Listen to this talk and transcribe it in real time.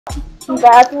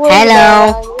That was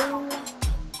Hello.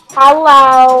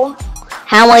 Hello.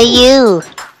 How are you?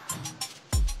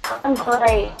 I'm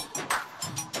great.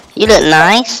 You look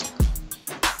nice.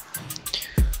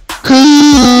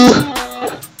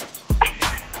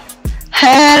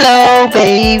 Hello,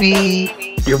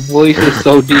 baby. Your voice is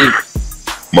so deep.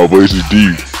 My voice is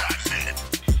deep.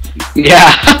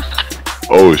 Yeah.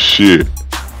 Oh shit.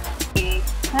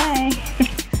 Hi.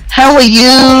 How are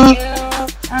you?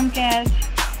 I'm good.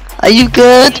 Are you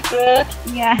good?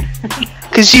 Yeah.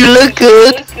 Cause you look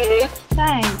good.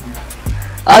 Thanks.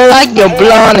 I like your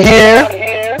blonde hair.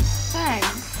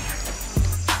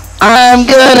 Thanks. I'm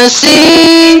gonna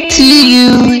sing to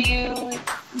you.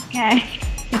 Okay.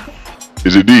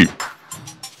 Is it deep?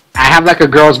 I have like a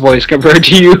girl's voice compared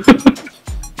to you.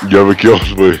 You have a girl's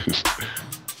voice.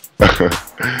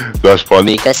 That's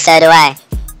funny. Because so do I.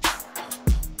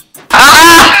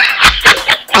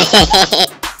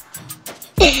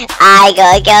 I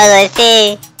got a girl to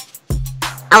see.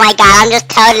 Oh my god, I'm just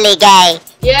totally gay.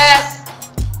 Yes.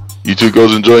 You two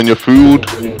girls enjoying your food?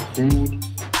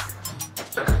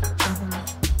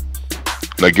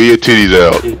 Now get your titties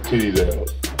out.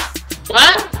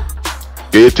 What?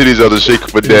 Get your titties out and shake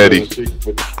for daddy.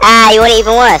 Ah, you want it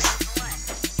even worse?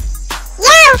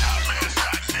 You!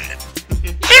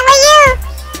 How are you?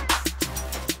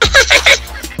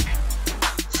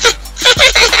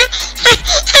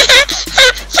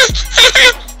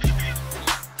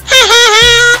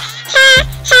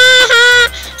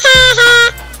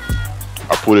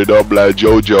 I put it up like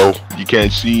JoJo. You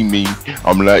can't see me.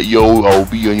 I'm like, yo, I'll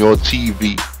be on your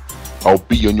TV. I'll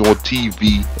be on your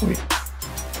TV.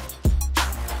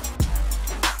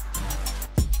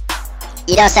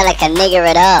 You don't sound like a nigger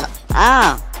at all.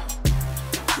 Oh.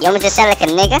 You want me to sound like a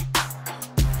nigger?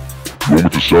 You want me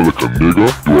to sound like a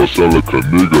nigga? Do I sound like a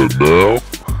nigga now?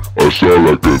 I sound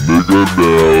like a nigga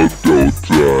now,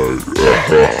 don't I?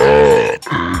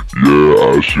 Yeah,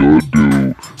 I sure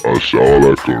do. I sound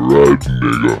like a right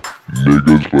nigga.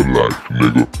 Niggas for life,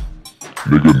 nigga.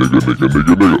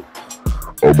 Nigga.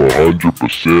 I'm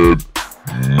 100%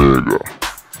 nigga.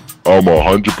 I'm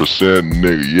 100%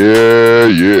 nigga.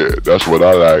 Yeah. That's what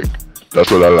I like.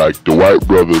 The white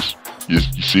brothers. You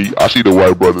see? I see the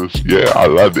white brothers. Yeah, I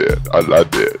love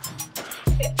that.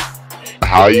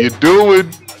 How you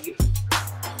doing?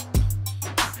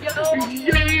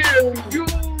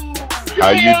 How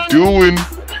you doing?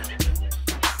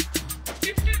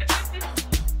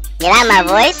 You like my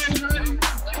voice?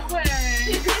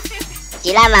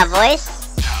 You like my voice?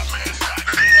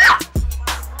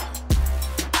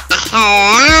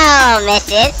 Hello,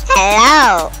 missus.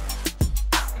 Hello.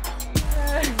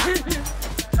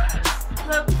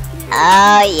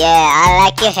 Oh yeah, I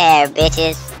like your hair,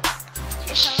 bitches.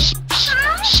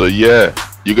 So yeah,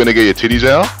 you gonna get your titties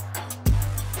out?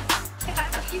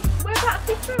 Whereabouts are you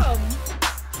from?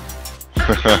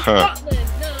 Scotland.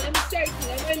 No, I'm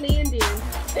joking. I'm only Indian.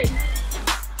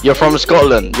 You're from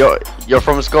Scotland. You're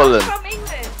from Scotland. From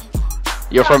England.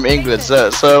 You're from England. So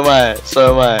am I.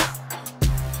 Actually.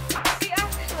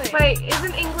 Wait,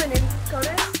 isn't England in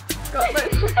Scotland?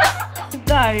 Scotland.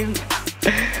 Don't.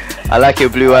 I like your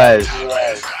blue eyes.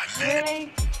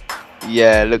 Really?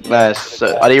 Yeah, look nice.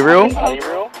 So, are they real?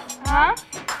 Huh?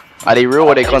 Are they real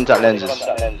or are they contact lenses? No,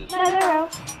 they're real.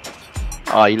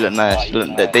 Oh, you look nice.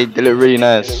 They look really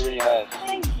nice.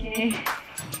 Thank you.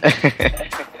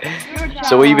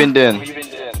 So what you been doing?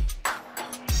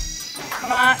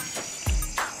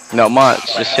 Not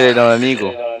much. Just chilling on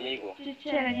Omegle. Just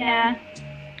chilling, yeah.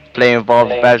 Playing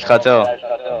Vibes Cartel.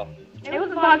 It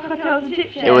wasn't Vibes Cartel, it was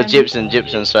Egyptian. It was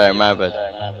Gypsum. Sorry, my bad.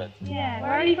 Yeah,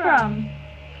 where are you from?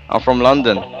 I'm from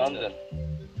London.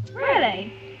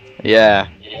 Really? Yeah.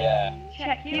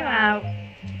 Check you out.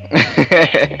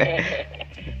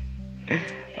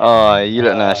 Oh, you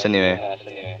look nice anyway.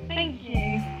 Thank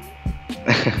you.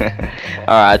 Alright,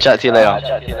 I'll chat to you later.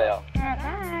 Alright,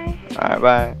 bye. Alright,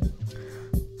 bye.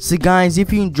 So guys,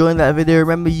 if you enjoyed that video,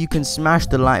 remember you can smash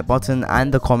the like button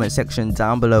and the comment section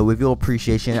down below with your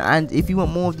appreciation, and if you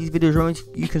want more of these videos, remember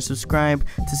you can subscribe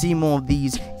to see more of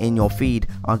these in your feed.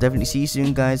 I'll definitely see you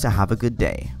soon guys, have a good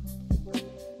day.